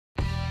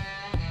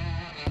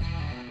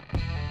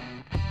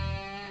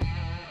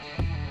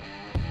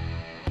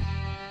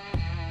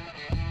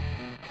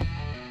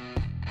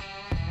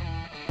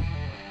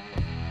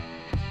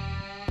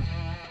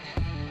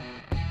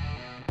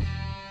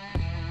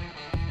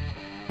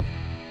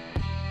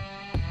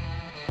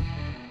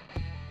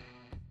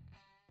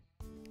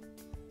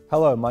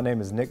Hello, my name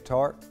is Nick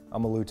Tart.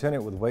 I'm a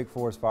lieutenant with Wake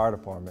Forest Fire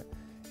Department,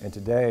 and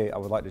today I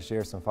would like to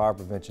share some fire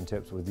prevention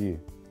tips with you.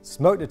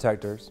 Smoke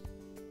detectors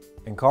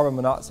and carbon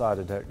monoxide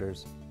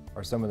detectors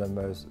are some of the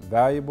most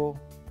valuable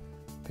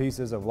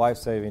pieces of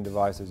life-saving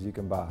devices you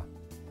can buy.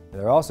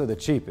 And they're also the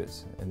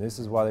cheapest, and this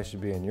is why they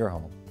should be in your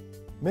home.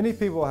 Many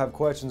people have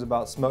questions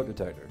about smoke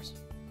detectors.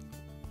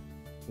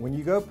 When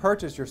you go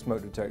purchase your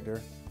smoke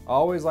detector, I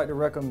always like to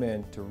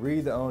recommend to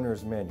read the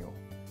owner's manual.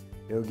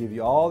 It'll give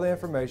you all the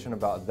information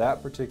about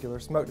that particular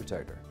smoke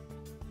detector.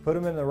 Put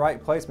them in the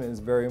right placement is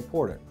very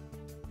important.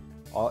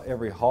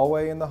 Every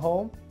hallway in the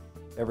home,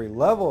 every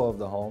level of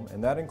the home,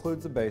 and that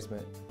includes the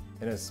basement,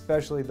 and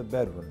especially the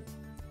bedroom.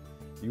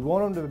 You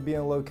want them to be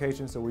in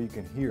locations so where you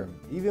can hear them,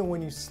 even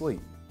when you sleep.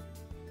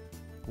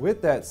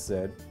 With that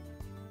said,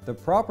 the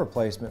proper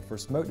placement for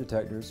smoke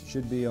detectors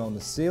should be on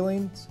the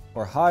ceilings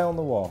or high on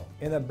the wall.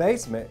 In the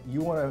basement,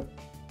 you want to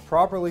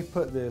properly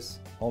put this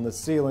on the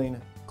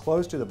ceiling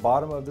close to the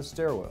bottom of the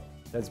stairwell.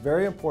 That's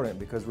very important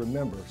because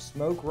remember,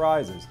 smoke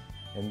rises,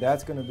 and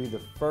that's going to be the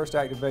first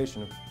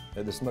activation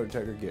that the smoke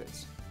detector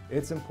gets.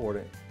 It's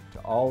important to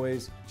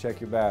always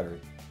check your battery.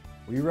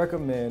 We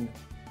recommend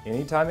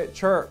anytime it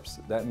chirps,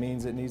 that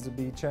means it needs to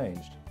be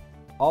changed.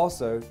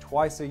 Also,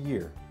 twice a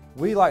year.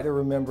 We like to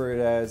remember it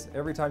as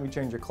every time you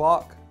change your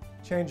clock,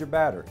 change your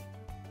battery.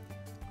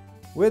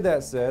 With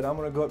that said, I'm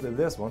going to go up to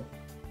this one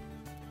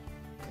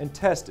and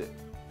test it.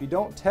 If you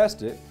don't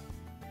test it,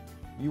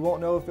 you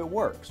won't know if it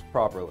works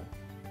properly.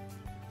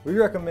 We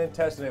recommend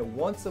testing it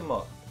once a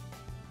month.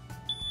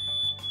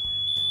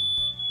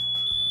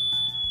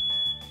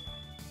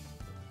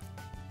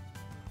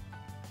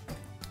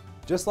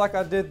 Just like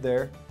I did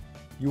there,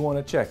 you want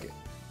to check it.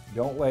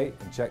 Don't wait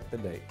and check the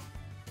date.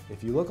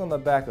 If you look on the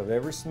back of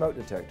every smoke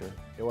detector,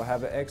 it will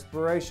have an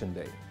expiration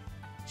date.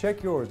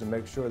 Check yours to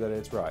make sure that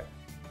it's right.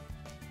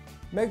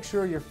 Make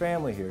sure your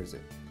family hears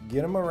it.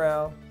 Get them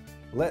around,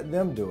 let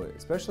them do it,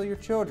 especially your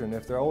children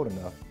if they're old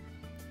enough.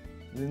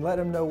 Then let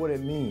them know what it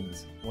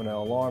means when an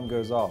alarm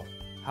goes off,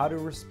 how to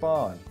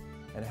respond,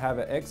 and have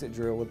an exit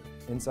drill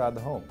inside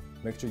the home.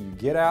 Make sure you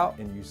get out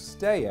and you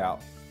stay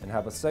out and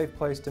have a safe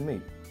place to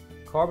meet.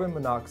 Carbon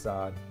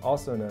monoxide,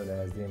 also known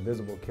as the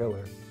invisible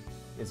killer,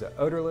 is an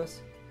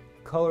odorless,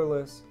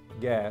 colorless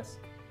gas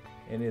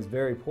and is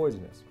very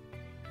poisonous.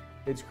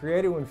 It's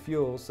created when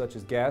fuels such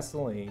as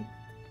gasoline,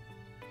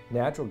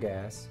 natural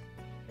gas,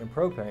 and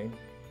propane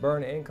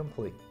burn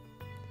incomplete.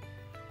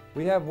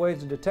 We have ways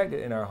to detect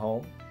it in our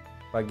home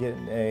by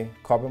getting a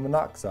carbon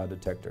monoxide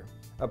detector.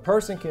 A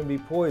person can be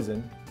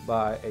poisoned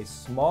by a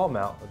small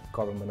amount of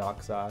carbon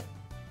monoxide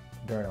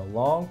during a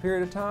long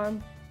period of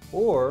time,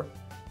 or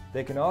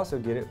they can also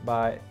get it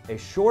by a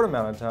short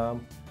amount of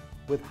time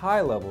with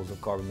high levels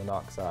of carbon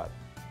monoxide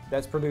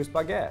that's produced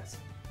by gas.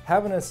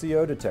 Having a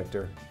CO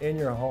detector in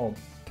your home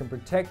can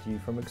protect you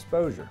from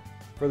exposure.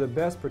 For the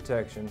best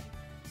protection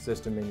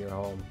system in your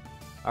home,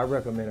 I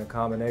recommend a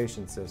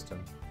combination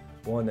system,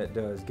 one that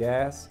does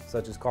gas,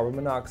 such as carbon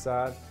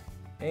monoxide,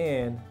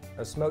 and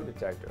a smoke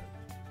detector,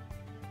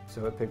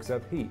 so it picks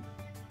up heat.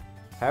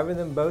 Having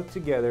them both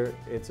together,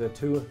 it's a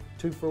two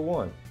for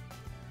one.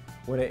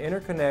 When it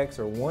interconnects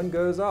or one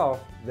goes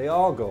off, they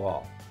all go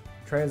off,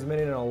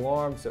 transmitting an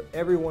alarm so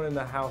everyone in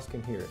the house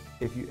can hear it.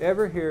 If you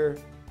ever hear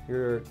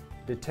your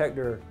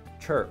detector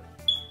chirp,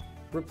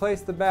 replace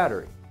the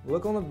battery.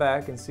 Look on the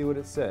back and see what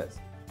it says.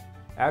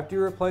 After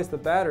you replace the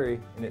battery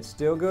and it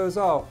still goes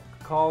off,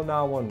 call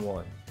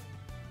 911.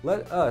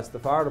 Let us, the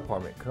fire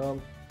department,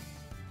 come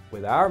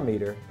with our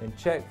meter and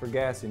check for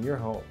gas in your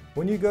home.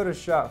 When you go to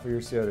shop for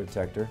your CO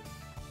detector,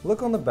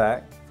 look on the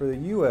back for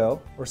the UL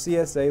or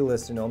CSA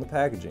listing on the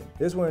packaging.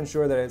 This will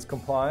ensure that it's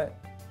compliant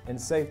and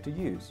safe to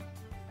use.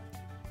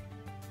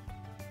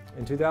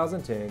 In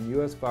 2010,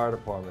 U.S. fire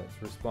departments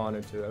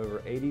responded to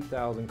over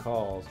 80,000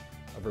 calls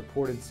of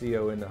reported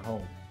CO in the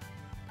home.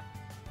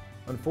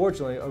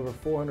 Unfortunately, over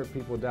 400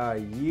 people die a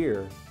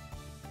year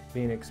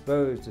being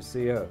exposed to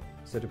CO.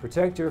 So to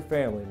protect your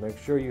family, make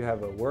sure you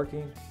have a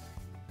working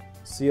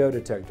CO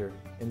detector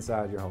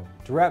inside your home.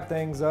 To wrap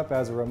things up,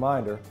 as a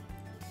reminder,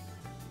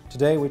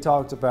 today we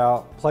talked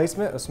about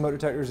placement of smoke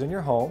detectors in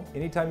your home.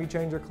 Anytime you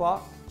change your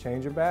clock,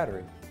 change your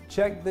battery.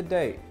 Check the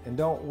date and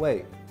don't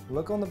wait.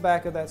 Look on the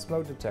back of that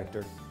smoke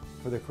detector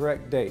for the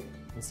correct date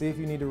and see if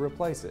you need to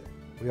replace it.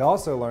 We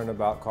also learned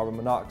about carbon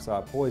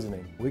monoxide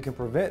poisoning. We can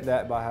prevent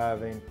that by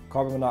having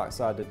carbon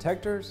monoxide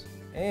detectors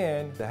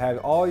and to have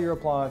all your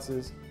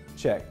appliances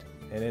checked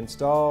and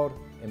installed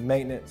and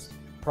maintenance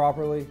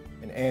properly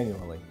and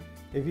annually.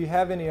 If you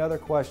have any other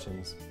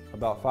questions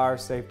about fire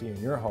safety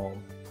in your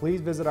home,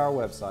 please visit our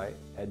website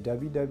at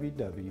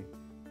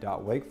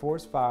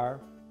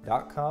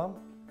www.wakeforestfire.com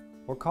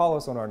or call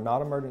us on our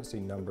non-emergency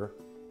number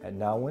at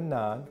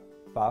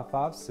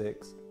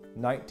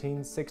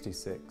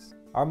 919-556-1966.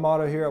 Our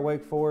motto here at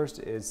Wake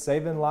Forest is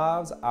saving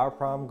lives, our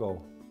prime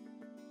goal.